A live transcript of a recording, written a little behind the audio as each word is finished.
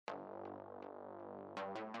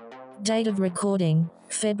Date of recording,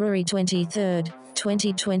 February 23rd,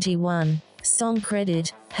 2021. Song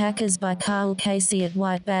credit, Hackers by Carl Casey at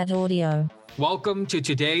White Bat Audio. Welcome to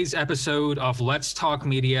today's episode of Let's Talk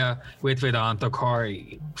Media with Vedant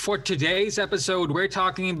Okari. For today's episode, we're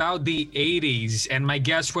talking about the 80s, and my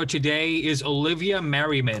guest for today is Olivia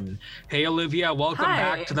Merriman. Hey, Olivia, welcome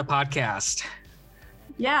back to the podcast.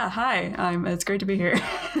 Yeah, hi. It's great to be here.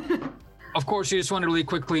 Of course, you just want to really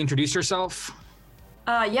quickly introduce yourself.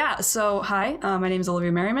 So hi, my name is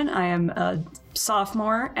Olivia Merriman. I am a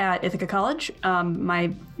sophomore at Ithaca College.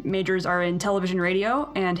 My majors are in television,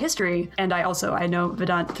 radio, and history, and I know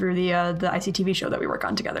Vedant through the ICTV show that we work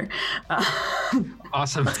on together.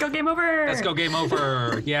 Awesome. Let's go Game Over! Let's go Game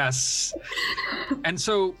Over, yes. And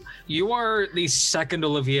so you are the second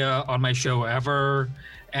Olivia on my show ever,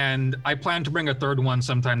 and I plan to bring a third one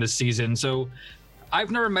sometime this season. So I've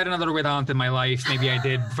never met another Vedant in my life. Maybe I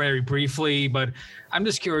did very briefly, but I'm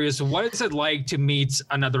just curious, what is it like to meet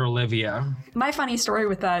another Olivia? My funny story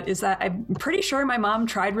with that is that I'm pretty sure my mom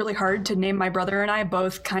tried really hard to name my brother and I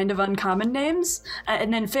both kind of uncommon names,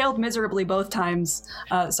 and then failed miserably both times.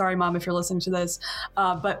 Sorry, Mom, if you're listening to this.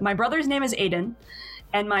 But my brother's name is Aiden,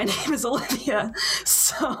 and my name is Olivia.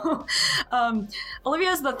 So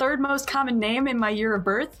Olivia is the third most common name in my year of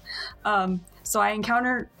birth. So I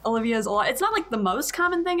encounter Olivia's a lot. It's not like the most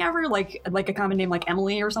common thing ever, like a common name like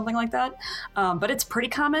Emily or something like that. But it's pretty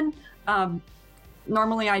common.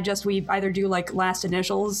 Normally we either do like last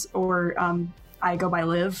initials or I go by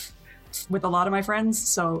Liv with a lot of my friends.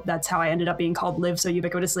 So that's how I ended up being called Liv so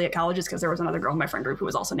ubiquitously at colleges, because there was another girl in my friend group who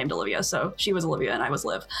was also named Olivia. So she was Olivia and I was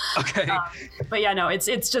Liv. Okay. But yeah, no, it's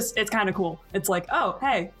kind of cool. It's like, oh,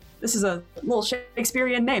 hey, this is a little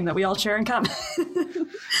Shakespearean name that we all share in common.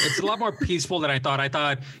 It's a lot more peaceful than I thought. I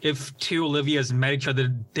thought if two Olivias met each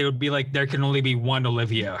other, they would be like, there can only be one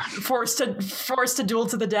Olivia. Forced to duel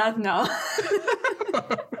to the death? No.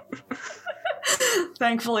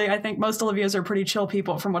 Thankfully, I think most Olivias are pretty chill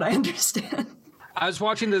people from what I understand. I was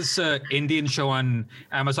watching this Indian show on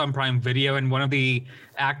Amazon Prime Video, and one of the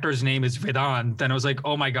actors' name is Vedant, and I was like,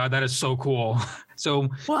 oh my God, that is so cool. So,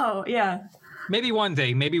 whoa, yeah. Maybe one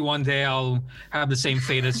day I'll have the same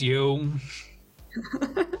fate as you.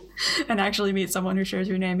 And actually meet someone who shares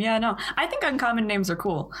your name. Yeah, no, I think uncommon names are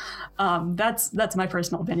cool. That's my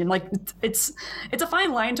personal opinion. Like, it's a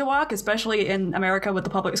fine line to walk, especially in America with the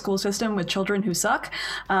public school system with children who suck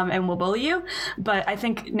and will bully you. But I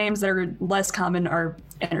think names that are less common are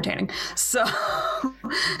entertaining. So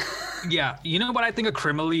yeah, you know what I think a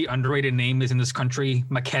criminally underrated name is in this country?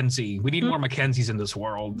 Mackenzie. We need more Mackenzies in this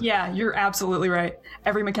world. Yeah, you're absolutely right.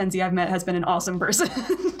 Every Mackenzie I've met has been an awesome person.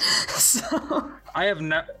 So I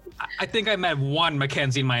think I met one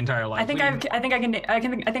Mackenzie in my entire life. I think I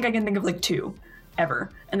can think of like two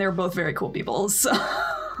ever, and they were both very cool people. So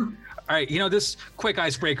all right, this quick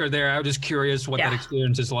icebreaker there. I was just curious what that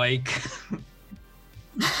experience is like.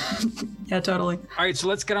 Yeah, totally. All right, so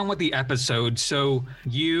let's get on with the episode. So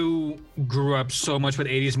you grew up so much with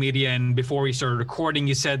 80s media, and before we started recording,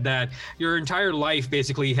 you said that your entire life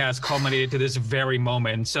basically has culminated to this very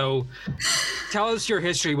moment. So tell us your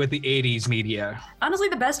history with the 80s media. Honestly,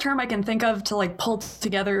 the best term I can think of to like pull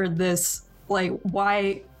together this, like,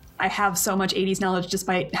 why I have so much 80s knowledge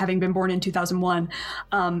despite having been born in 2001,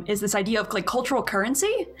 is this idea of like cultural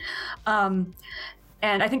currency.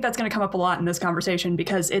 And I think that's going to come up a lot in this conversation,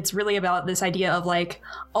 because it's really about this idea of like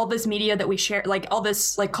all this media that we share, like all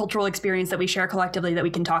this like cultural experience that we share collectively that we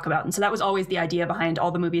can talk about. And so that was always the idea behind all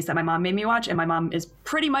the movies that my mom made me watch. And my mom is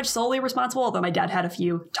pretty much solely responsible, although my dad had a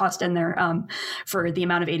few tossed in there for the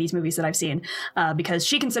amount of 80s movies that I've seen, because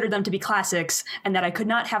she considered them to be classics, and that I could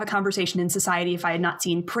not have a conversation in society if I had not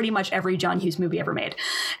seen pretty much every John Hughes movie ever made.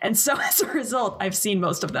 And so as a result, I've seen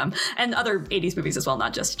most of them, and other 80s movies as well,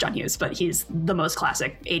 not just John Hughes, but he's the most classic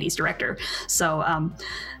 80s director. So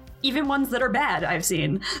even ones that are bad I've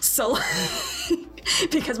seen. So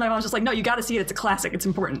because my mom's just like, no, you got to see it. It's a classic. It's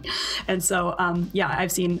important. And so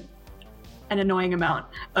I've seen an annoying amount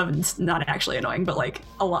of, not actually annoying, but like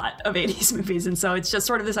a lot of 80s movies. And so it's just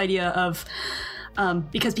sort of this idea of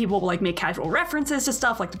because people will like make casual references to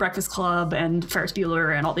stuff like The Breakfast Club and Ferris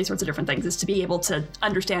Bueller and all these sorts of different things, is to be able to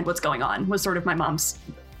understand what's going on, was sort of my mom's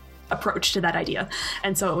approach to that idea.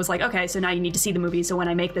 And so it was like, okay, so now you need to see the movie. So when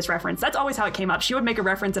I make this reference, that's always how it came up. She would make a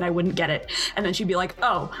reference and I wouldn't get it. And then she'd be like,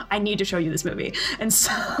 oh, I need to show you this movie. And so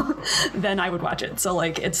then I would watch it. So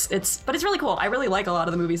like, but it's really cool. I really like a lot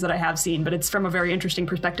of the movies that I have seen, but it's from a very interesting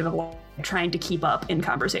perspective of like trying to keep up in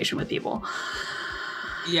conversation with people.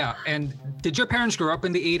 Yeah, and did your parents grow up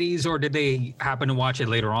in the 80s, or did they happen to watch it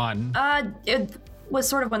later on? was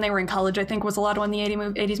sort of when they were in college, I think, was a lot of when the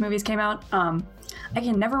 80s movies came out. I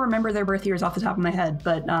can never remember their birth years off the top of my head,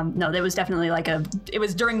 but no, it was definitely it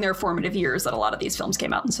was during their formative years that a lot of these films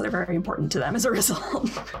came out, and so they're very important to them as a result.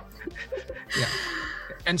 Yeah.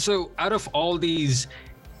 And so out of all these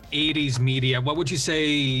 80s media, what would you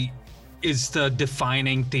say is the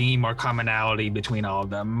defining theme or commonality between all of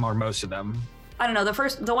them, or most of them? I don't know.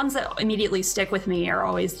 The ones that immediately stick with me are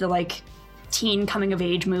always the teen coming of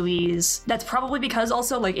age movies. That's probably because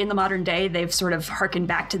also in the modern day, they've sort of harkened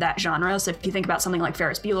back to that genre. So if you think about something like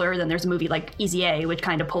Ferris Bueller, then there's a movie like Easy A, which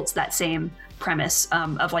kind of pulls that same premise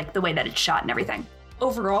of the way that it's shot and everything.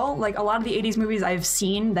 Overall, a lot of the 80s movies I've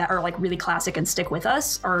seen that are really classic and stick with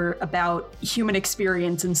us are about human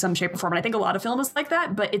experience in some shape or form. And I think a lot of film is like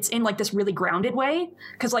that, but it's in this really grounded way.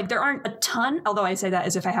 Because there aren't a ton, although I say that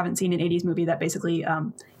as if I haven't seen an 80s movie that basically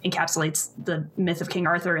encapsulates the myth of King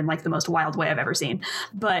Arthur in the most wild way I've ever seen.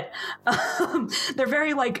 But they're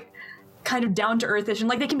very kind of down to earthish, and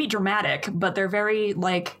they can be dramatic, but they're very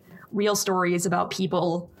real stories about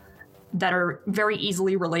people that are very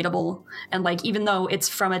easily relatable. And even though it's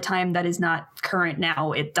from a time that is not current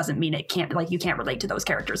now, it doesn't mean it can't, you can't relate to those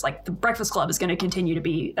characters. The Breakfast Club is going to continue to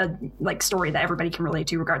be a story that everybody can relate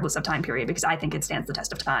to regardless of time period, because I think it stands the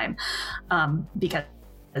test of time, because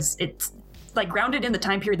it's grounded in the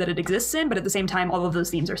time period that it exists in, but at the same time, all of those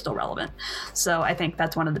themes are still relevant. So I think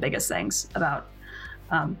that's one of the biggest things about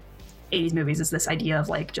 80s movies, is this idea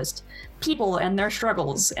of just people and their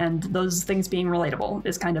struggles, and those things being relatable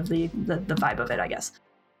is kind of the vibe of it, I guess.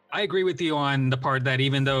 I agree with you on the part that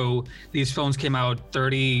even though these films came out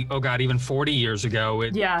 30, oh God, even 40 years ago.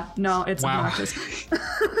 It's wow. obnoxious.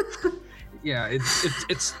 Yeah,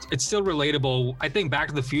 it's still relatable. I think Back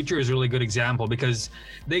to the Future is a really good example, because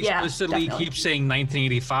they explicitly keep saying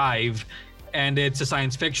 1985, and it's a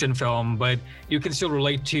science fiction film, but you can still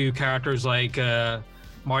relate to characters like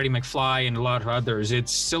Marty McFly and a lot of others.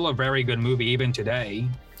 It's still a very good movie even today.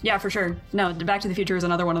 Yeah, for sure. No, Back to the Future is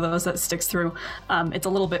another one of those that sticks through. It's a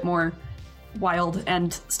little bit more wild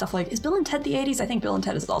and stuff is Bill and Ted the 80s? I think Bill and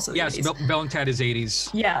Ted is also the 80s. Yes, Bill and Ted is 80s.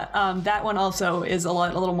 Yeah, that one also is a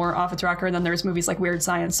little more off its rocker, and then there's movies like Weird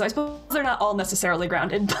Science. So I suppose they're not all necessarily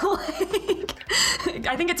grounded, but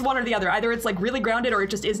I think it's one or the other. Either it's really grounded or it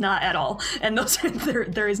just is not at all. And those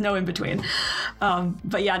there is no in between.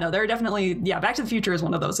 But yeah, no, there are definitely, Back to the Future is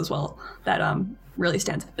one of those as well that really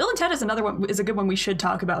stands. Bill and Ted is another one, is a good one we should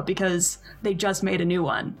talk about, because they just made a new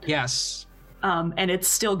one. Yes. And it's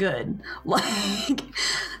still good.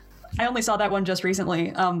 I only saw that one just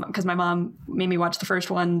recently because my mom made me watch the first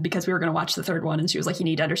one because we were going to watch the third one, and she was like, you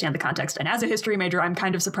need to understand the context. And as a history major, I'm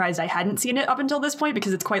kind of surprised I hadn't seen it up until this point,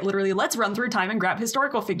 because it's quite literally, let's run through time and grab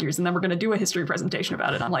historical figures, and then we're going to do a history presentation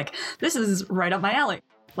about it. I'm like, this is right up my alley.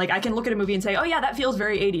 I can look at a movie and say, oh yeah, that feels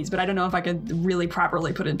very 80s, but I don't know if I could really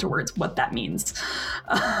properly put into words what that means.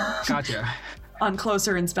 Gotcha. On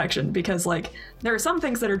closer inspection, because there are some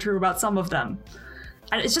things that are true about some of them,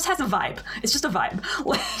 and it just has a vibe. It's just a vibe.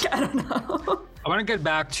 I don't know. I want to get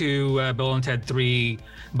back to Bill and Ted 3,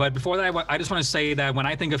 but before that, I just want to say that when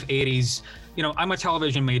I think of 80s, I'm a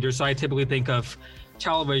television major, so I typically think of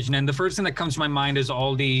television, and the first thing that comes to my mind is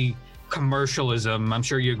all the commercialism. I'm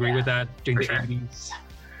sure you agree with that during the 80s.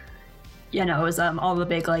 Yeah, no, it was all the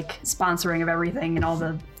big sponsoring of everything, and all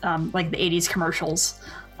the the 80s commercials.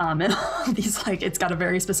 And all these it's got a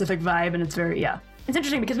very specific vibe, and it's very, It's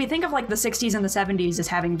interesting because we think of the 60s and the 70s as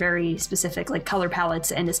having very specific color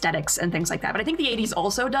palettes and aesthetics and things like that. But I think the 80s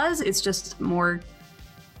also does. It's just more,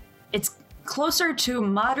 it's closer to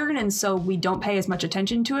modern, and so we don't pay as much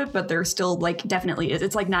attention to it, but there still definitely is.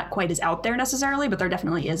 It's not quite as out there necessarily, but there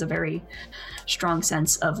definitely is a very strong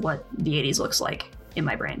sense of what the 80s looks like in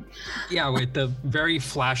my brain. Yeah, with the very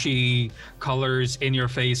flashy colors,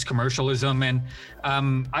 in-your-face commercialism, and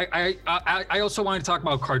I also wanted to talk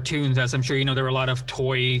about cartoons, as I'm sure you know there were a lot of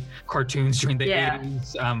toy cartoons during the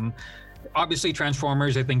 80s. Obviously,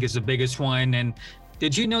 Transformers I think is the biggest one. And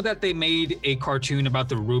did you know that they made a cartoon about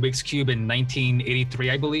the Rubik's Cube in 1983,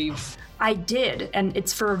 I believe? I did, and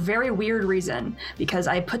it's for a very weird reason, because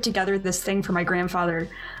I put together this thing for my grandfather,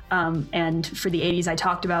 and for the 80s I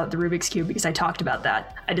talked about the Rubik's Cube because I talked about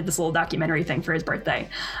that. I did this little documentary thing for his birthday,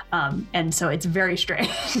 and so it's very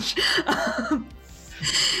strange.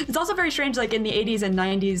 It's also very strange, in the 80s and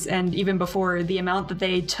 90s and even before, the amount that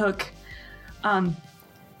they took,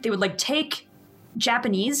 they would take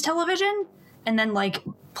Japanese television and then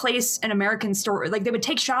place an American story. They would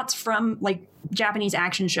take shots from Japanese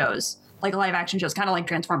action shows, live action shows, kind of like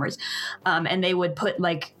Transformers, and they would put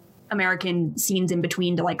American scenes in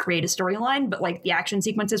between to create a storyline, but the action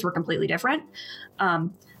sequences were completely different.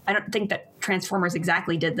 I don't think that Transformers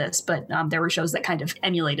exactly did this, but there were shows that kind of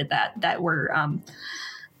emulated that were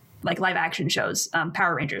like live action shows.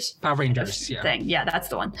 Power Rangers thing. Yeah, that's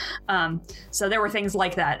the one. So there were things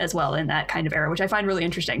like that as well in that kind of era, which I find really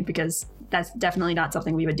interesting because that's definitely not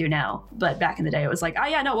something we would do now. But back in the day, it was like, oh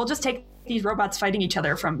yeah, no, we'll just take these robots fighting each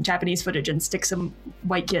other from Japanese footage and stick some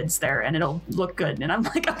white kids there and it'll look good. And I'm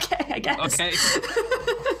like, okay, I guess. Okay.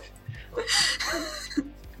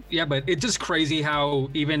 Yeah, but it's just crazy how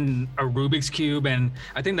even a Rubik's Cube, and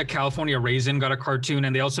I think the California Raisin got a cartoon,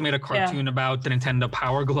 and they also made a cartoon about the Nintendo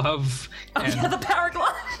Power Glove. Oh yeah, the Power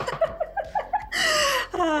Glove.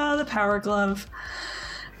 The Power Glove.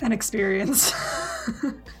 An experience.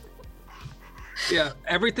 Yeah,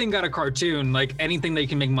 everything got a cartoon, like anything they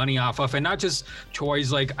can make money off of, and not just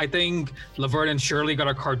toys. Like I think Laverne and Shirley got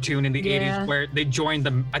a cartoon in the 80s where they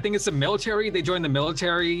joined I think it's the military. They joined the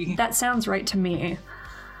military. That sounds right to me.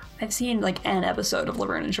 I've seen like an episode of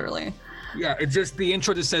Laverne and Shirley. Yeah, it's just the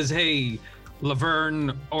intro that says, hey,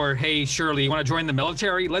 Laverne, or hey, Shirley, you want to join the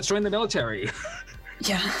military? Let's join the military.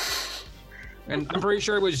 Yeah. And I'm pretty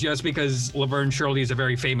sure it was just because Laverne Shirley is a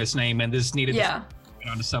very famous name and this needed to get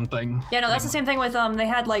onto something. Yeah, no, that's the same thing with, they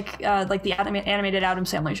had like the animated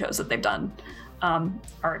Addams Family shows that they've done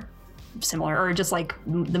are similar, or just like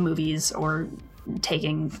the movies, or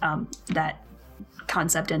taking that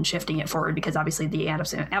concept and shifting it forward, because obviously the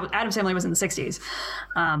Addams Family was in the 60s,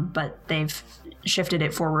 but they've shifted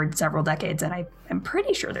it forward several decades, and I'm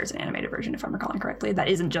pretty sure there's an animated version, if I'm recalling correctly, that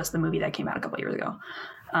isn't just the movie that came out a couple years ago.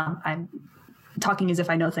 I'm talking as if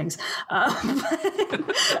I know things, but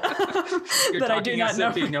I do not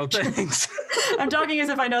know. You know things. I'm talking as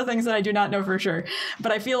if I know things that I do not know for sure,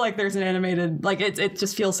 but I feel like there's an animated, like it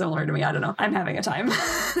just feels similar to me. I don't know. I'm having a time.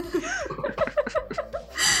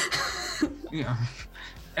 Yeah.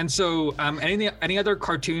 And so, any other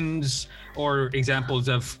cartoons or examples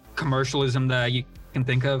of commercialism that you can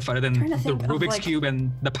think of other than the Rubik's Cube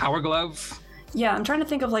and the Power Glove? Yeah, I'm trying to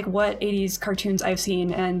think of like what 80s cartoons I've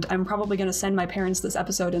seen, and I'm probably going to send my parents this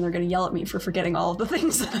episode, and they're going to yell at me for forgetting all of the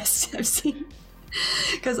things that I've seen.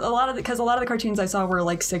 Because a lot of the cartoons I saw were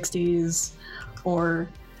like 60s, or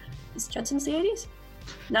is Jetsons the 80s?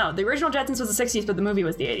 No, the original Jetsons was the 60s, but the movie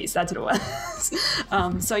was the 80s. That's what it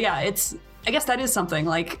was. So yeah, I guess that is something,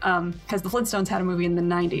 like, because the Flintstones had a movie in the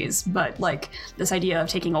 90s, but like this idea of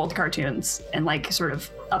taking old cartoons and like sort of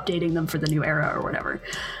updating them for the new era or whatever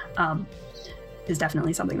is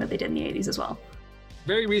definitely something that they did in the 80s as well.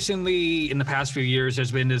 Very recently, in the past few years,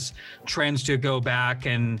 there's been this trend to go back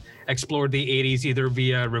and explore the 80s either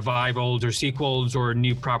via revivals or sequels or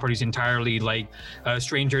new properties entirely, like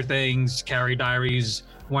Stranger Things, Carrie Diaries,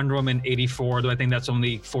 Wonder Woman 84, though I think that's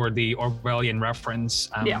only for the Orwellian reference.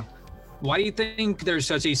 Yeah. Why do you think there's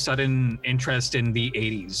such a sudden interest in the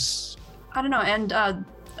 80s? I don't know, and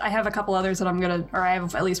I have a couple others that I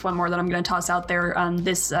have at least one more that I'm gonna toss out there.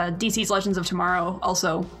 This DC's Legends of Tomorrow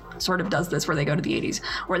also sort of does this, where they go to the 80s,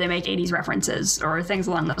 where they make 80s references or things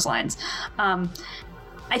along those lines.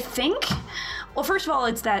 I think, well, first of all,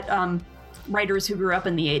 it's that writers who grew up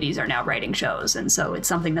in the 80s are now writing shows, and so it's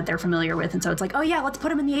something that they're familiar with, and so it's like, oh yeah, let's put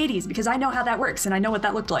them in the 80s because I know how that works and I know what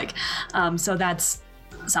that looked like. So that's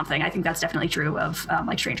something. I think that's definitely true of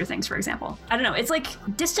like Stranger Things, for example. I don't know, it's like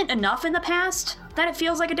distant enough in the past that it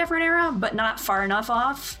feels like a different era, but not far enough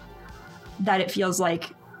off that it feels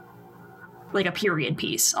like a period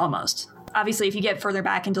piece almost. Obviously, if you get further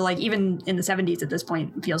back into like even in the 70s at this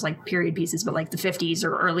point, it feels like period pieces, but like the 50s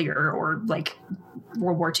or earlier, or like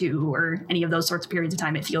World War II or any of those sorts of periods of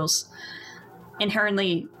time, it feels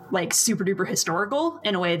inherently like super duper historical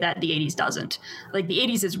in a way that the 80s doesn't. Like the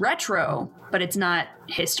 80s is retro, but it's not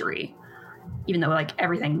history, even though like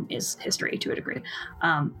everything is history to a degree.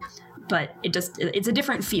 But it's a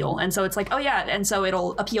different feel. And so it's like, oh yeah. And so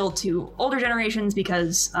it'll appeal to older generations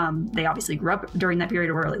because they obviously grew up during that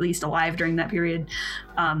period, or at least alive during that period.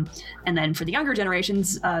 And then for the younger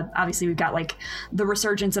generations, obviously we've got like the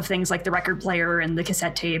resurgence of things like the record player and the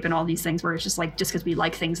cassette tape and all these things, where it's just like, just because we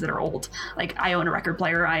like things that are old. Like I own a record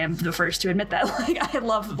player. I am the first to admit that. Like I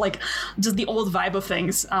love like just the old vibe of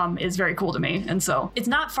things is very cool to me. And so it's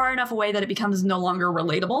not far enough away that it becomes no longer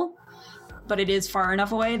relatable, but it is far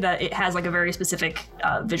enough away that it has like a very specific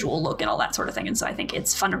visual look and all that sort of thing. And so I think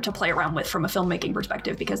it's fun to play around with from a filmmaking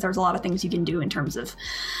perspective, because there's a lot of things you can do in terms of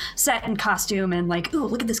set and costume and like, ooh,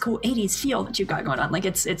 look at this cool 80s feel that you've got going on. Like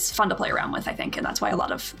it's fun to play around with, I think. And that's why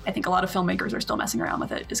I think a lot of filmmakers are still messing around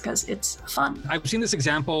with it, is because it's fun. I've seen this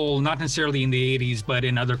example, not necessarily in the 80s, but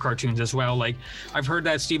in other cartoons as well. Like I've heard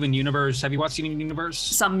that Steven Universe, have you watched Steven Universe?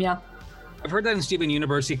 Some, yeah. I've heard that in Steven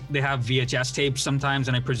Universe they have VHS tapes sometimes,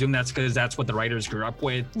 and I presume that's because that's what the writers grew up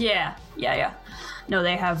with. Yeah. No,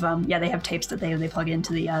 they have they have tapes that they plug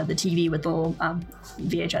into the TV with the little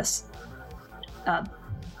VHS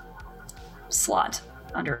slot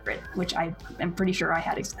under it, which I am pretty sure I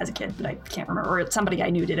had as a kid, but I can't remember, or somebody I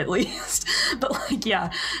knew did at least. But like,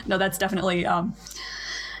 yeah, no, that's definitely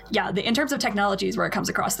in terms of technology is where it comes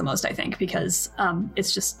across the most, I think, because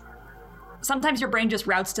it's just sometimes your brain just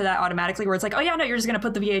routes to that automatically, where it's like, oh yeah, no, you're just gonna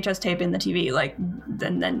put the VHS tape in the TV, like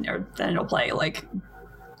then it'll play, like,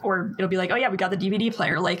 or it'll be like, oh yeah, we got the DVD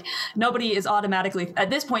player. Like, nobody is automatically, at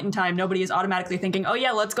this point in time, nobody is automatically thinking, oh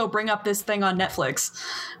yeah, let's go bring up this thing on Netflix,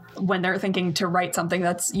 when they're thinking to write something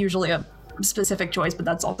that's usually a specific choice, but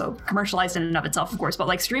that's also commercialized in and of itself, of course. But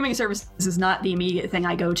like, streaming services is not the immediate thing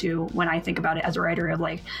I go to when I think about it as a writer of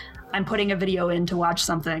like, I'm putting a video in to watch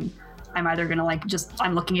something. I'm either gonna like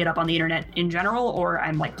I'm looking it up on the internet in general, or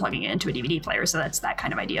I'm like plugging it into a DVD player. So that's that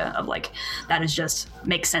kind of idea of like, that is just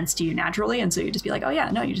makes sense to you naturally. And so you just be like, oh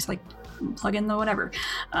yeah, no, you just like plug in the whatever.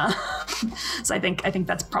 So I think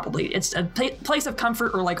that's probably, it's a place of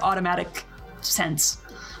comfort or like automatic sense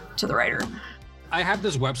to the writer. I have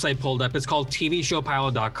this website pulled up. It's called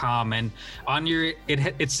tvshowpilot.com, and on your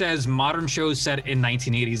it says modern shows set in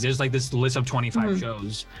 1980s. There's like this list of 25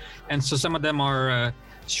 shows, and so some of them are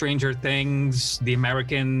Stranger Things, The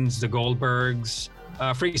Americans, The Goldbergs,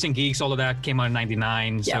 Freaks and Geeks. All of that came out in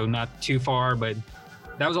 '99, so not too far. But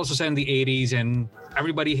that was also set in the '80s, and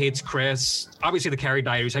Everybody Hates Chris. Obviously, The Carrie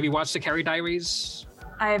Diaries. Have you watched The Carrie Diaries?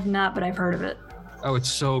 I have not, but I've heard of it. Oh,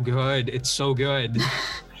 it's so good. It's so good.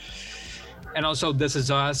 And also This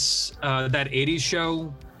Is Us, that 80s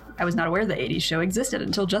show. I was not aware the 80s show existed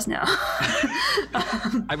until just now.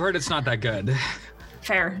 I've heard it's not that good.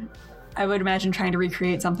 Fair. I would imagine trying to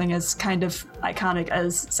recreate something as kind of iconic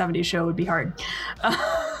as 70s show would be hard.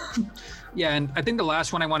 Yeah, and I think the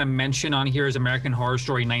last one I want to mention on here is American Horror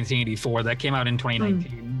Story 1984. That came out in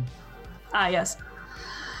 2019. Ah, yes.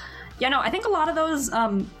 Yeah, no, I think a lot of those...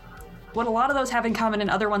 what a lot of those have in common, and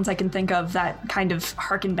other ones I can think of that kind of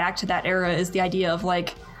harken back to that era, is the idea of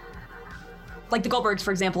like the Goldbergs,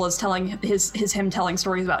 for example, is telling him telling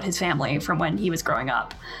stories about his family from when he was growing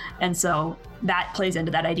up, and so that plays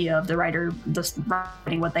into that idea of the writer just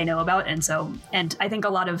writing what they know about. And I think a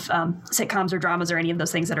lot of sitcoms or dramas or any of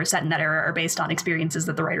those things that are set in that era are based on experiences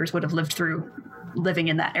that the writers would have lived through living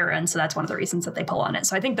in that era, and so that's one of the reasons that they pull on it.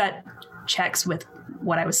 So I think that checks with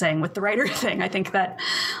what I was saying with the writer thing. I think that,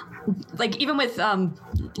 like, even with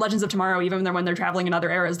Legends of Tomorrow, even when they're traveling in other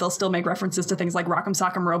eras, they'll still make references to things like Rock'em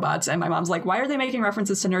Sock'em Robots. And my mom's like, why are they making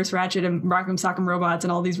references to Nurse Ratched and Rock'em Sock'em Robots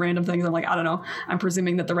and all these random things? I'm like, I don't know. I'm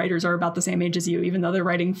presuming that the writers are about the same age as you, even though they're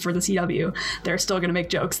writing for the CW. They're still going to make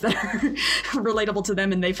jokes that are relatable to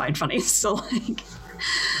them and they find funny. So, like,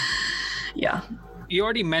 yeah. You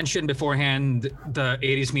already mentioned beforehand the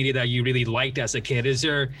 80s media that you really liked as a kid. Is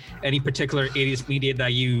there any particular 80s media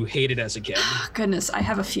that you hated as a kid? Goodness, I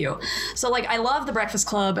have a few. So, like, I love The Breakfast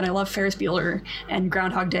Club, and I love Ferris Bueller and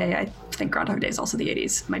Groundhog Day. I think Groundhog Day is also the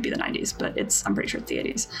 80s. It might be the 90s, but I'm pretty sure it's the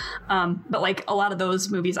 80s. But, like, a lot of those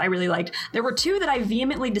movies I really liked. There were two that I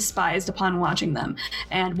vehemently despised upon watching them.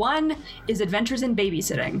 And one is Adventures in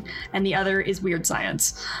Babysitting, and the other is Weird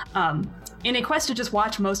Science. In a quest to just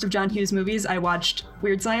watch most of John Hughes' movies, I watched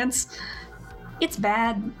Weird Science. It's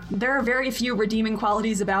bad. There are very few redeeming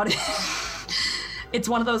qualities about it. It's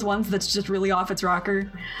one of those ones that's just really off its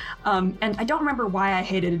rocker. And I don't remember why I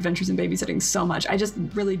hated Adventures in Babysitting so much. I just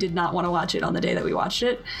really did not want to watch it on the day that we watched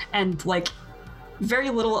it. And, like, very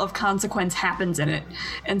little of consequence happens in it.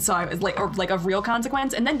 And so I was like, or like of real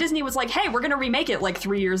consequence. And then Disney was like, hey, we're going to remake it like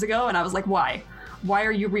 3 years ago. And I was like, why? Why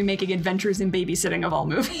are you remaking Adventures in Babysitting of all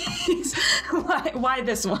movies? Why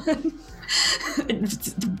this one?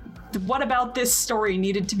 What about this story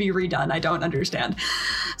needed to be redone? I don't understand.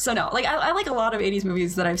 So no, like I like a lot of 80s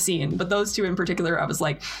movies that I've seen, but those two in particular, I was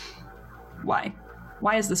like, why?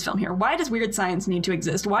 Why is this film here? Why does Weird Science need to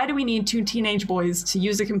exist? Why do we need two teenage boys to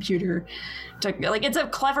use a computer to, like, it's a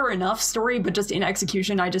clever enough story, but just in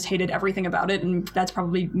execution, I just hated everything about it. And that's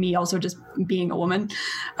probably me also just being a woman.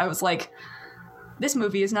 I was like, this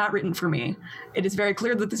movie is not written for me. It is very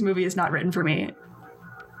clear that this movie is not written for me.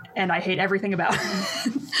 And I hate everything about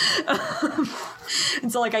it.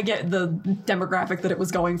 And so, like, I get the demographic that it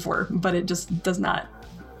was going for, but it just does not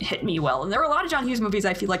hit me well. And there are a lot of John Hughes movies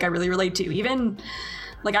I feel like I really relate to. Even,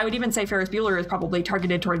 like, I would even say Ferris Bueller is probably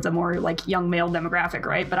targeted towards a more, like, young male demographic,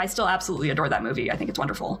 right? But I still absolutely adore that movie. I think it's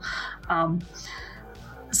wonderful.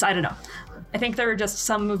 So I don't know. I think there are just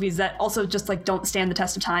some movies that also just, like, don't stand the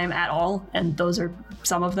test of time at all, and those are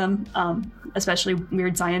some of them. Especially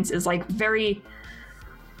Weird Science is, like, very...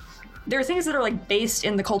 there are things that are like based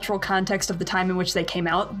in the cultural context of the time in which they came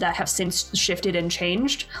out that have since shifted and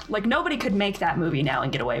changed. Like nobody could make that movie now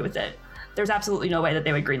and get away with it. There's absolutely no way that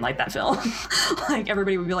they would greenlight that film. Like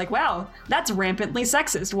everybody would be like, wow, that's rampantly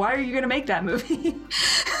sexist. Why are you going to make that movie?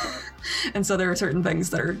 And so there are certain things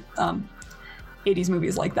that are 80s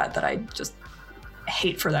movies like that I just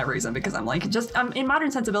hate for that reason, because I'm like, just in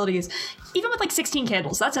modern sensibilities, even with like 16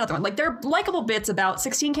 Candles, that's another one. Like there are likable bits about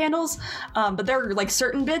 16 Candles, but there are like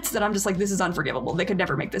certain bits that I'm just like, this is unforgivable. They could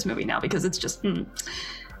never make this movie now because it's just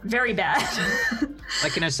very bad.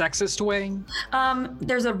 Like in a sexist way?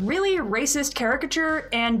 There's a really racist caricature,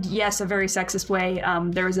 and yes, a very sexist way.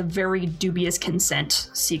 There is a very dubious consent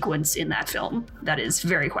sequence in that film that is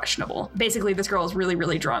very questionable. Basically, this girl is really,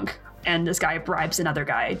 really drunk, and this guy bribes another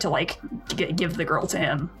guy to like give the girl to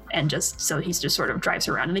him, and just so he's just sort of drives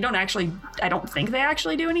her around. And they don't actually, I don't think they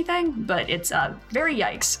actually do anything, but it's very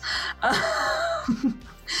yikes.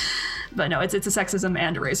 But no, it's a sexism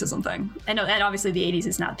and a racism thing. And obviously the 80s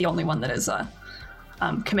is not the only one that is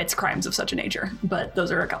commits crimes of such a nature, but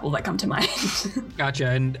those are a couple that come to mind. Gotcha.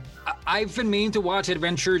 And I've been meaning to watch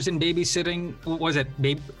Adventures in Babysitting. What was it?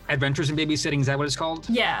 Adventures in Babysitting? Is that what it's called?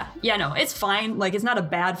 Yeah, no, it's fine. Like, it's not a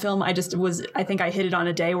bad film. I think I hit it on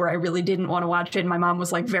a day where I really didn't want to watch it. And my mom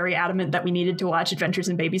was like very adamant that we needed to watch Adventures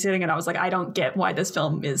in Babysitting. And I was like, I don't get why this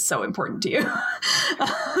film is so important to you.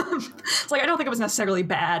 It's like, I don't think it was necessarily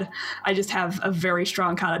bad. I just have a very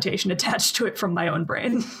strong connotation attached to it from my own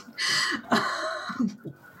brain.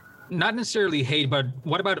 Not necessarily hate, but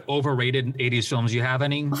what about overrated 80s films? You have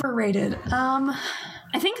any? Overrated.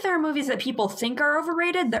 I think there are movies that people think are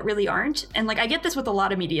overrated that really aren't. And like, I get this with a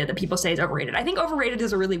lot of media that people say is overrated. I think overrated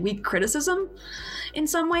is a really weak criticism in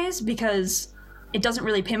some ways, because it doesn't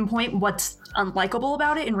really pinpoint what's unlikable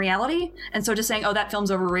about it in reality. And so just saying, oh, that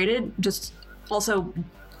film's overrated, just also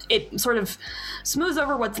it sort of smooths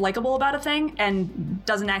over what's likable about a thing and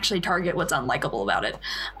doesn't actually target what's unlikable about it.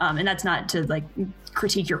 And that's not to like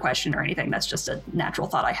critique your question or anything. That's just a natural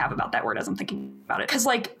thought I have about that word as I'm thinking about it. Because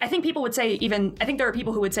like, I think people would say I think there are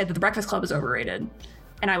people who would say that The Breakfast Club is overrated.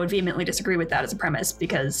 And I would vehemently disagree with that as a premise,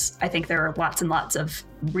 because I think there are lots and lots of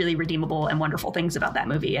really redeemable and wonderful things about that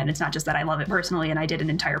movie. And it's not just that I love it personally and I did an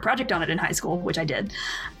entire project on it in high school, which I did.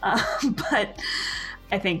 But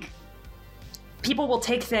I think people will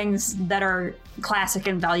take things that are classic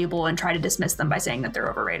and valuable and try to dismiss them by saying that they're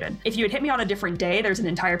overrated. If you had hit me on a different day, there's an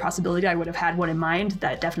entire possibility I would have had one in mind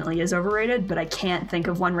that definitely is overrated, but I can't think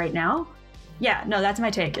of one right now. Yeah, no, that's my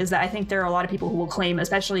take, is that I think there are a lot of people who will claim,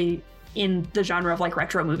 especially in the genre of like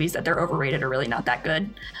retro movies, that they're overrated or really not that good.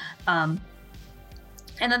 And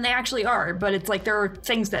then they actually are, but it's like there are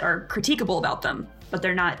things that are critiquable about them, but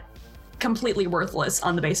they're not completely worthless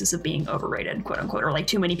on the basis of being overrated, quote unquote, or like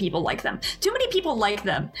too many people like them. Too many people like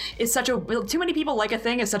them is too many people like a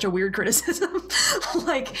thing is such a weird criticism.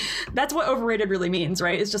 Like, that's what overrated really means,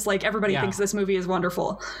 right? It's just like everybody thinks this movie is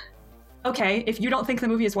wonderful. Okay, if you don't think the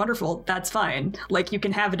movie is wonderful, that's fine. Like, you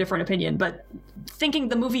can have a different opinion, but thinking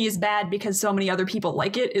the movie is bad because so many other people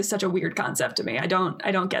like it is such a weird concept to me. I don't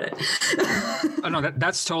get it. Oh no,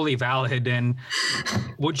 that's totally valid. And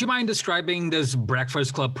would you mind describing this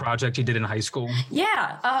Breakfast Club project you did in high school?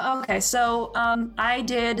 Yeah. Okay. So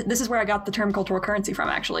this is where I got the term cultural currency from,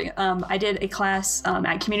 actually. I did a class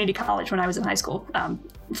at community college when I was in high school.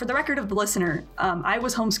 For the record of the listener, I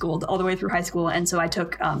was homeschooled all the way through high school, and so I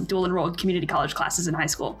took dual enrolled community college classes in high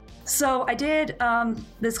school. So I did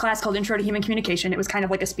this class called Intro to Human Communication. It was kind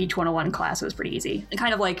of like a Speech 101 class. It was pretty easy. And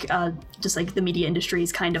kind of like just like the media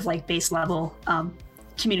industry's kind of like base level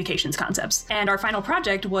communications concepts. And our final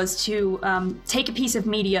project was to take a piece of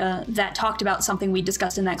media that talked about something we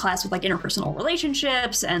discussed in that class with like interpersonal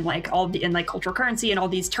relationships and like and like cultural currency and all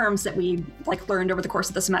these terms that we like learned over the course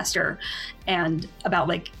of the semester, and about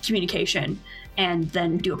like communication, and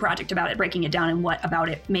then do a project about it, breaking it down and what about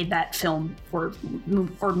it made that film or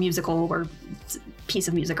musical or piece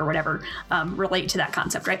of music or whatever relate to that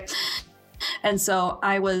concept, right? And so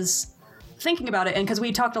I was thinking about it, and because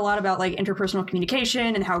we talked a lot about like interpersonal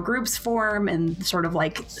communication and how groups form and sort of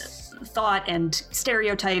like thought and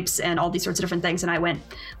stereotypes and all these sorts of different things, and I went,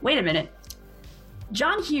 wait a minute,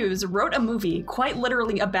 John Hughes wrote a movie quite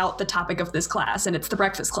literally about the topic of this class, and it's The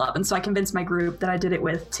Breakfast Club. And so I convinced my group that I did it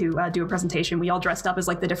with to do a presentation. We all dressed up as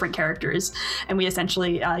like the different characters, and we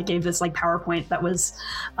essentially gave this like PowerPoint that was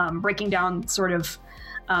breaking down sort of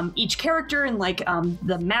each character and like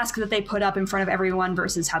the mask that they put up in front of everyone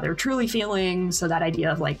versus how they're truly feeling. So that idea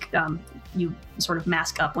of like you sort of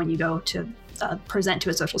mask up when you go to present to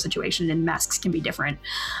a social situation, and masks can be different.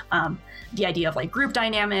 The idea of like group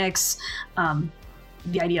dynamics,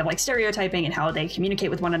 the idea of like stereotyping and how they communicate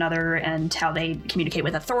with one another and how they communicate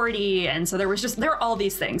with authority. And so there are all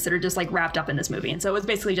these things that are just like wrapped up in this movie. And so it was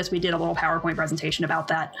basically just, we did a little PowerPoint presentation about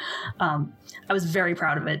that. I was very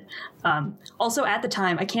proud of it. Also at the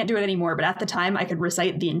time, I can't do it anymore, but at the time I could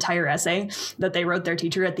recite the entire essay that they wrote their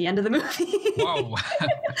teacher at the end of the movie. Whoa.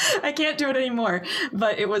 I can't do it anymore,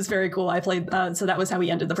 but it was very cool. I played, so that was how we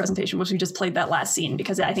ended the presentation, which we just played that last scene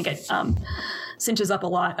because I think it cinches up a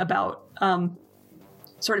lot about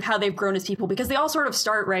sort of how they've grown as people, because they all sort of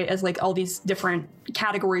start right as like all these different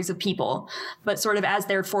categories of people, but sort of as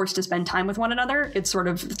they're forced to spend time with one another, it's sort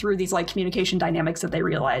of through these like communication dynamics that they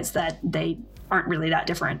realize that they aren't really that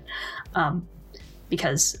different,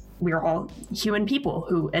 because we're all human people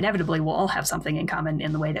who inevitably will all have something in common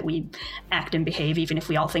in the way that we act and behave, even if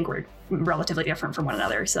we all think we're relatively different from one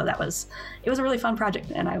another. So it was a really fun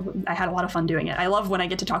project, and I had a lot of fun doing it. I love when I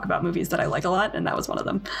get to talk about movies that I like a lot, and that was one of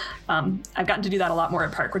them. I've gotten to do that a lot more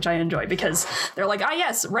at Park, which I enjoy, because they're like,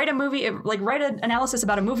 yes, write an analysis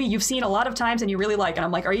about a movie you've seen a lot of times and you really like. And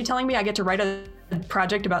I'm like, are you telling me I get to write a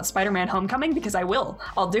project about Spider-Man Homecoming? Because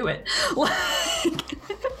I'll do it.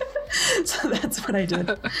 So that's what I did.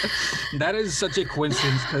 That is such a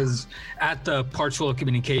coincidence, because at the Park School of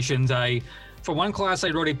Communications, for one class, I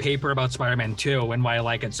wrote a paper about Spider-Man 2 and why I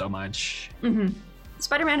like it so much. Mm-hmm.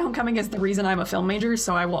 Spider-Man Homecoming is the reason I'm a film major,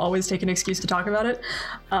 so I will always take an excuse to talk about it.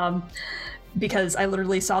 Because I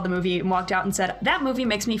literally saw the movie and walked out and said, that movie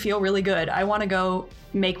makes me feel really good. I want to go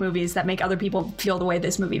make movies that make other people feel the way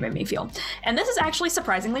this movie made me feel. And this is actually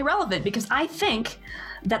surprisingly relevant, because I think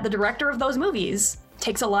that the director of those movies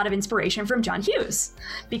takes a lot of inspiration from John Hughes,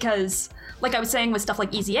 because like I was saying with stuff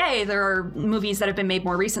like Easy A, there are movies that have been made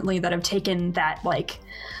more recently that have taken that like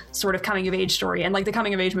sort of coming of age story, and like the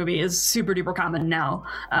coming of age movie is super duper common now,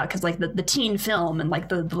 because like the teen film and like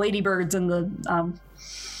the Ladybirds and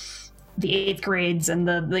the eighth grades and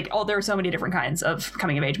there are so many different kinds of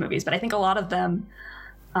coming of age movies, but I think a lot of them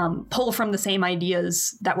pull from the same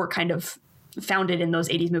ideas that were kind of founded in those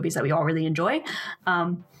 80s movies that we all really enjoy,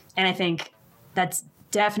 and I think that's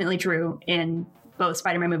definitely true in both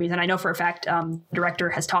Spider-Man movies. And I know for a fact, the director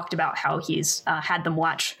has talked about how he's had them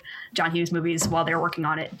watch John Hughes movies while they're working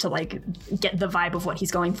on it to like get the vibe of what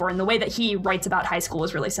he's going for. And the way that he writes about high school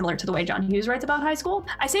is really similar to the way John Hughes writes about high school.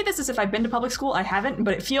 I say this as if I've been to public school. I haven't,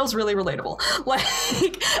 but it feels really relatable.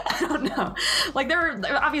 Like, I don't know. Like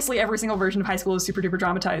obviously every single version of high school is super duper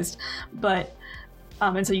dramatized, but,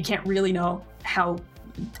 and so you can't really know how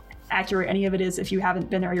accurate any of it is if you haven't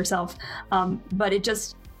been there yourself. But it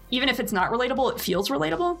just, even if it's not relatable, it feels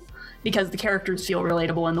relatable, because the characters feel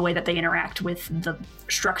relatable and the way that they interact with the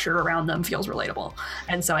structure around them feels relatable.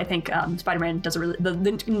 And so I think Spider-Man does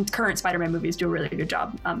the current Spider-Man movies do a really good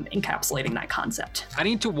job encapsulating that concept. I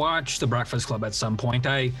need to watch The Breakfast Club at some point.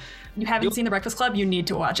 You haven't seen The Breakfast Club? You need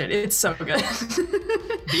to watch it. It's so good.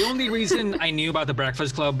 The only reason I knew about The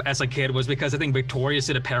Breakfast Club as a kid was because I think Victorious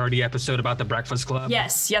did a parody episode about The Breakfast Club.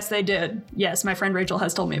 Yes, they did. Yes, my friend Rachel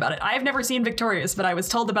has told me about it. I've never seen Victorious, but I was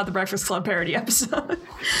told about The Breakfast Club parody episode.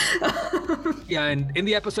 Yeah, and in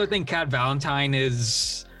the episode, I think Cat Valentine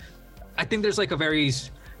I think there's like a very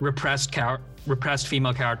repressed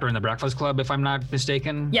female character in The Breakfast Club, if I'm not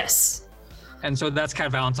mistaken. Yes. And so that's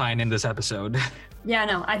Cat Valentine in this episode. Yeah,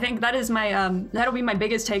 no, I think that is my that'll be my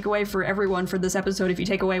biggest takeaway for everyone for this episode. If you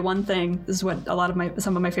take away one thing, this is what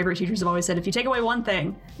some of my favorite teachers have always said. If you take away one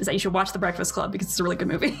thing, is that you should watch The Breakfast Club, because it's a really good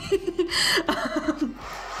movie.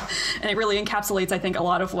 And it really encapsulates, I think, a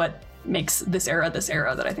lot of what makes this era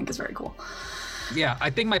that I think is very cool. Yeah, I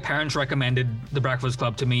think my parents recommended The Breakfast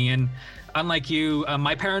Club to me, and unlike you,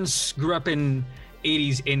 my parents grew up in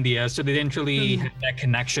 80s India, so they didn't really have that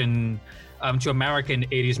connection to American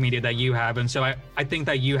 80s media that you have. And so I think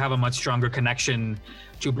that you have a much stronger connection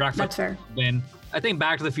to Breakfast. That's fair. And I think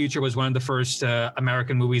Back to the Future was one of the first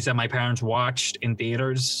American movies that my parents watched in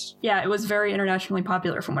theaters. Yeah, it was very internationally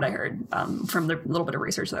popular from what I heard, from the little bit of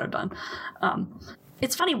research that I've done.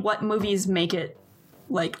 It's funny what movies make it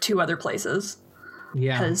like to other places.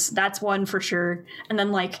 Yeah. Because that's one for sure. And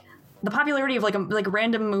then like the popularity of like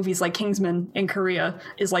random movies like Kingsman in Korea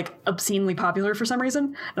is like obscenely popular for some reason.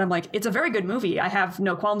 And I'm like, it's a very good movie. I have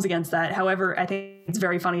no qualms against that. However, I think it's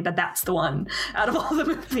very funny that that's the one out of all the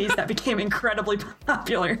movies that became incredibly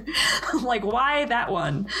popular. Like, why that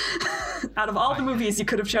one? Out of all the movies you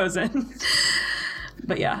could have chosen.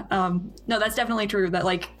 But yeah, no, that's definitely true that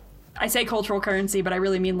like, I say cultural currency, but I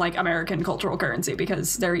really mean like American cultural currency,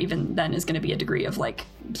 because there even then is going to be a degree of like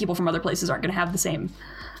people from other places aren't going to have the same,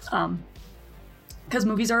 because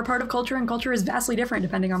movies are a part of culture and culture is vastly different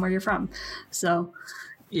depending on where you're from. So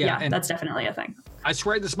yeah, that's definitely a thing. I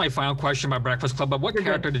swear this is my final question about Breakfast Club, but what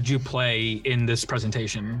character did you play in this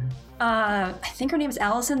presentation? I think her name is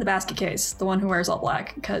Allison, the basket case, the one who wears all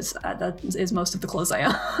black, because that is most of the clothes I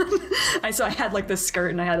own. So I had like this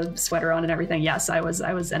skirt and I had a sweater on and everything. Yes, I was,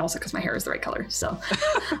 and also because my hair is the right color. So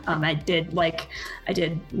I did like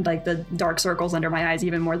the dark circles under my eyes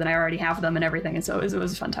even more than I already have them and everything. And so it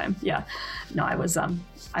was a fun time. Yeah, no, I was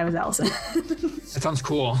Allison. That sounds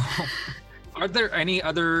cool. Are there any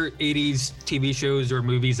other 80s TV shows or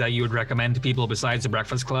movies that you would recommend to people besides The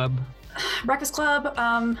Breakfast Club? Breakfast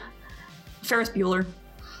Club, Ferris Bueller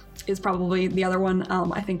is probably the other one.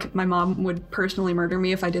 I think my mom would personally murder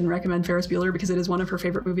me if I didn't recommend Ferris Bueller because it is one of her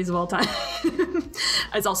favorite movies of all time.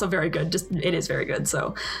 It's also very good. It is very good.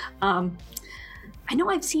 So I know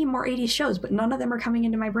I've seen more 80s shows, but none of them are coming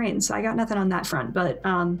into my brain. So I got nothing on that front. But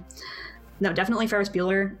no, definitely Ferris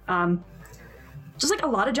Bueller. Just like a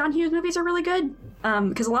lot of John Hughes movies are really good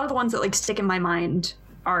because a lot of the ones that like stick in my mind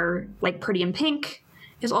are like Pretty in Pink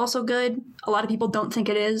is also good. A lot of people don't think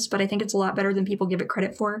it is, but I think it's a lot better than people give it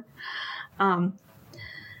credit for. And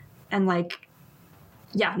like,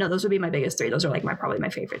 yeah, no, those would be my biggest three. Those are like probably my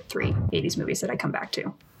favorite 3 80s movies that I come back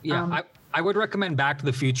to. Yeah, I would recommend Back to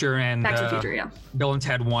the Future and Back to the Future, yeah. Bill and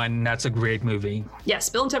Ted 1. That's a great movie. Yes,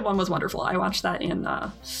 Bill and Ted 1 was wonderful. I watched that in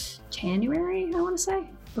January, I want to say,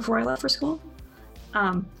 before I left for school.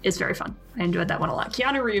 It's very fun. I enjoyed that one a lot.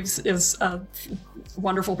 Keanu Reeves is a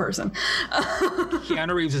wonderful person.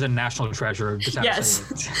 Keanu Reeves is a national treasure.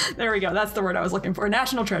 Yes, there we go. That's the word I was looking for.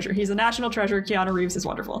 National treasure. He's a national treasure. Keanu Reeves is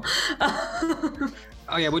wonderful.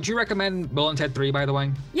 Oh yeah, would you recommend Bill and Ted 3, by the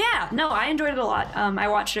way? Yeah, no, I enjoyed it a lot. I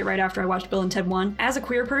watched it right after I watched Bill and Ted 1. As a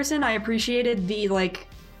queer person, I appreciated the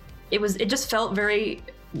it just felt very,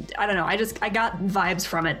 I don't know, I got vibes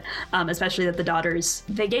from it, especially that the daughters,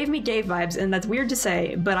 they gave me gay vibes, and that's weird to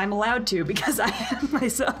say, but I'm allowed to because I am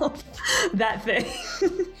myself that thing.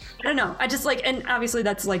 I don't know, I just like, and obviously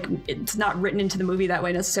that's like, it's not written into the movie that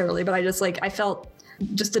way necessarily, but I just like, I felt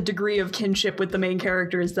just a degree of kinship with the main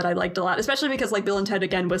characters that I liked a lot, especially because like Bill and Ted,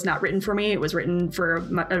 again, was not written for me. It was written for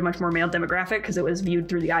a much more male demographic because it was viewed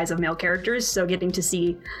through the eyes of male characters. So getting to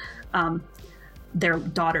see their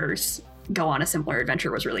daughters go on a similar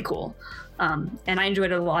adventure was really cool. And I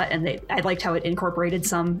enjoyed it a lot. And I liked how it incorporated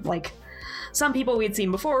some people we'd seen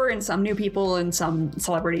before and some new people and some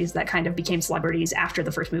celebrities that kind of became celebrities after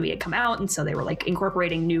the first movie had come out. And so they were like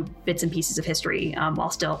incorporating new bits and pieces of history while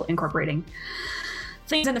still incorporating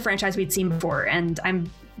things in the franchise we'd seen before. And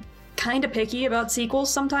I'm kind of picky about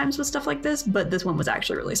sequels sometimes with stuff like this, but this one was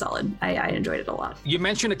actually really solid. I enjoyed it a lot. You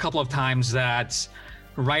mentioned a couple of times that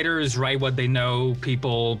writers write what they know,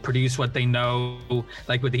 people produce what they know,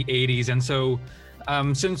 like with the 80s. And so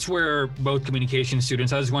since we're both communication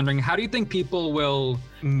students, I was wondering, how do you think people will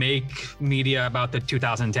make media about the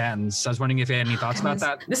 2010s? I was wondering if you had any thoughts about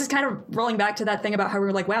that. This is kind of rolling back to that thing about how we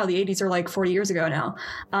were like, wow, the 80s are like 40 years ago now.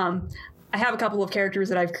 I have a couple of characters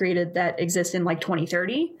that I've created that exist in like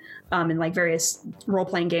 2030 in like various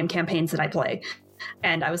role-playing game campaigns that I play.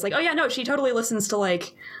 And I was like, oh yeah, no, she totally listens to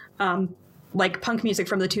like punk music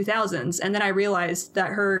from the 2000s. And then I realized that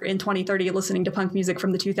her in 2030 listening to punk music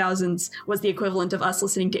from the 2000s was the equivalent of us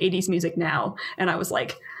listening to 80s music now. And I was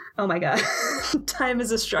like, oh my God, time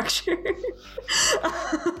is a structure.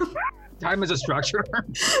 Time is a structure.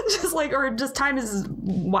 just time is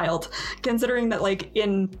wild, considering that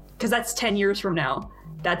because that's 10 years from now.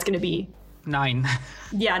 That's going to be 9.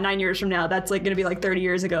 Yeah, 9 years from now. That's like going to be like 30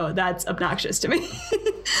 years ago. That's obnoxious to me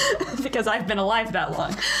because I've been alive that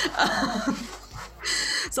long.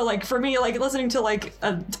 So like for me, like listening to like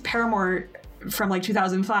a Paramore from like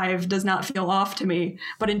 2005 does not feel off to me,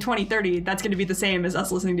 but in 2030 that's going to be the same as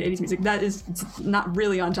us listening to 80s music. That is not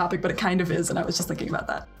really on topic, but it kind of is, and I was just thinking about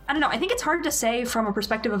that. I don't know, I think it's hard to say from a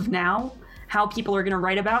perspective of now how people are going to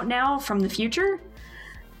write about now from the future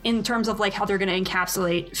in terms of like how they're going to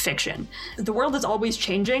encapsulate fiction. The world is always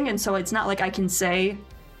changing, and so it's not like I can say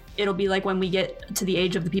it'll be like when we get to the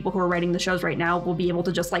age of the people who are writing the shows right now, we'll be able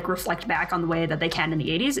to just like reflect back on the way that they can in the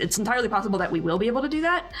 80s. It's entirely possible that we will be able to do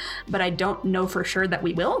that, but I don't know for sure that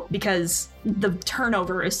we will because the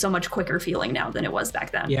turnover is so much quicker feeling now than it was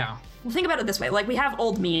back then. Yeah. Well, think about it this way. Like, we have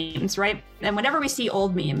old memes, right? And whenever we see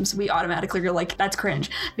old memes, we automatically go like, that's cringe.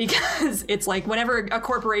 Because it's like whenever a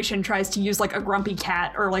corporation tries to use like a grumpy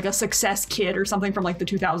cat or like a success kid or something from like the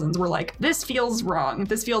 2000s, we're like, this feels wrong.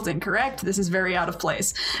 This feels incorrect. This is very out of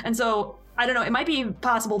place. And so I don't know. It might be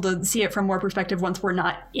possible to see it from more perspective once we're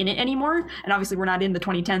not in it anymore. And obviously we're not in the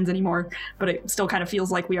 2010s anymore, but it still kind of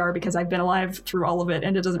feels like we are because I've been alive through all of it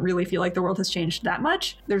and it doesn't really feel like the world has changed that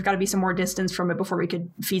much. There's got to be some more distance from it before we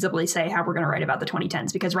could feasibly say how we're going to write about the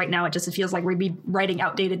 2010s, because right now it just feels like we'd be writing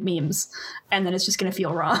outdated memes and then it's just going to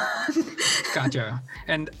feel wrong. Gotcha.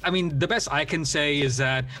 And I mean, the best I can say is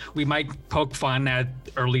that we might poke fun at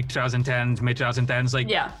early 2010s, mid 2010s. Like,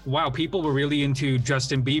 yeah. Wow, people were really into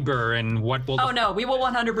Justin Bieber and what will... Oh no, we will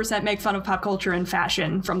 100% make fun of pop culture and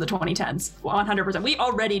fashion from the 2010s. 100%. We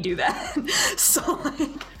already do that. So like...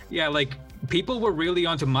 Yeah, like people were really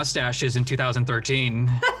onto mustaches in 2013.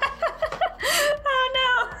 Oh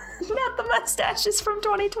no, not the mustaches from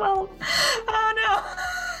 2012. Oh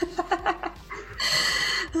no.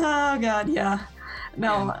 Oh god, yeah.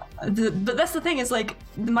 No, but that's the thing is like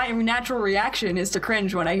my natural reaction is to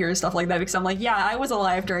cringe when I hear stuff like that because I'm like, yeah, I was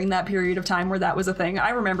alive during that period of time where that was a thing.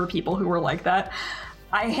 I remember people who were like that.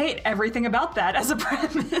 I hate everything about that as a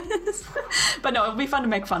premise. But no, it'll be fun to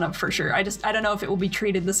make fun of for sure. I don't know if it will be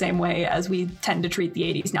treated the same way as we tend to treat the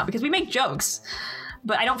 80s now because we make jokes,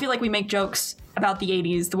 but I don't feel like we make jokes about the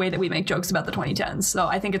 80s the way that we make jokes about the 2010s. So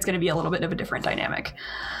I think it's going to be a little bit of a different dynamic.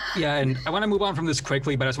 Yeah, and I want to move on from this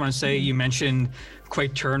quickly, but I just want to say you mentioned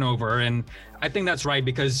quick turnover, and I think that's right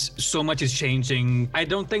because so much is changing. I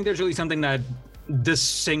don't think there's really something that this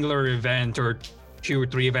singular event or 2 or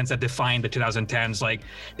 3 events that define the 2010s like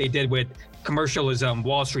they did with commercialism,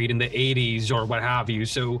 Wall Street in the 80s or what have you.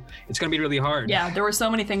 So it's going to be really hard. Yeah, there were so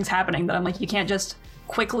many things happening that I'm like, you can't just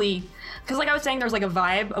quickly... Because like I was saying, there's like a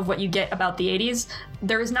vibe of what you get about the 80s.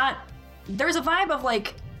 There's a vibe of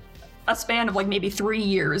like a span of like maybe 3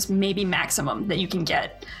 years, maybe maximum, that you can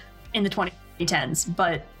get in the 2010s.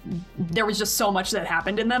 But there was just so much that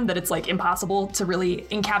happened in them that it's like impossible to really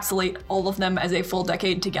encapsulate all of them as a full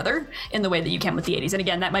decade together in the way that you can with the 80s. And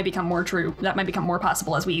again, that might become more true. That might become more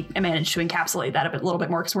possible as we manage to encapsulate that a little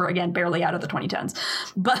bit more because we're, again, barely out of the 2010s.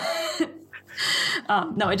 But...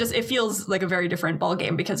 no, it feels like a very different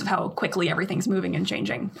ballgame because of how quickly everything's moving and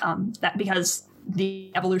changing. That because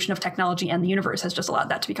the evolution of technology and the universe has just allowed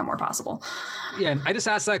that to become more possible. Yeah, and I just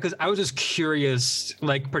asked that because I was just curious,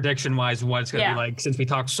 like prediction-wise, what it's going to be like since we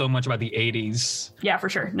talked so much about the 80s. Yeah, for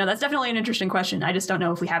sure. No, that's definitely an interesting question. I just don't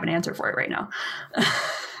know if we have an answer for it right now.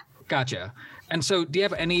 Gotcha. And so do you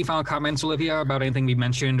have any final comments, Olivia, about anything we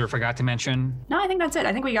mentioned or forgot to mention? No, I think that's it.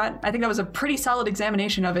 I think that was a pretty solid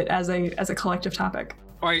examination of it as a collective topic.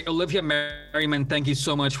 All right, Olivia Merriman, thank you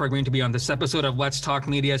so much for agreeing to be on this episode of Let's Talk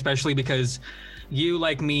Media, especially because you,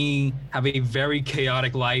 like me, have a very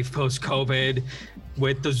chaotic life post-COVID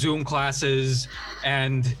with the Zoom classes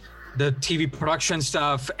and the TV production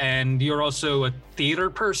stuff, and you're also a theater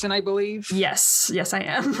person, I believe? Yes, I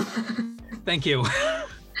am. Thank you.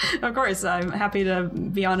 Of course, I'm happy to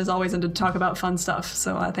be on as always and to talk about fun stuff.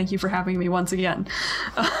 So thank you for having me once again.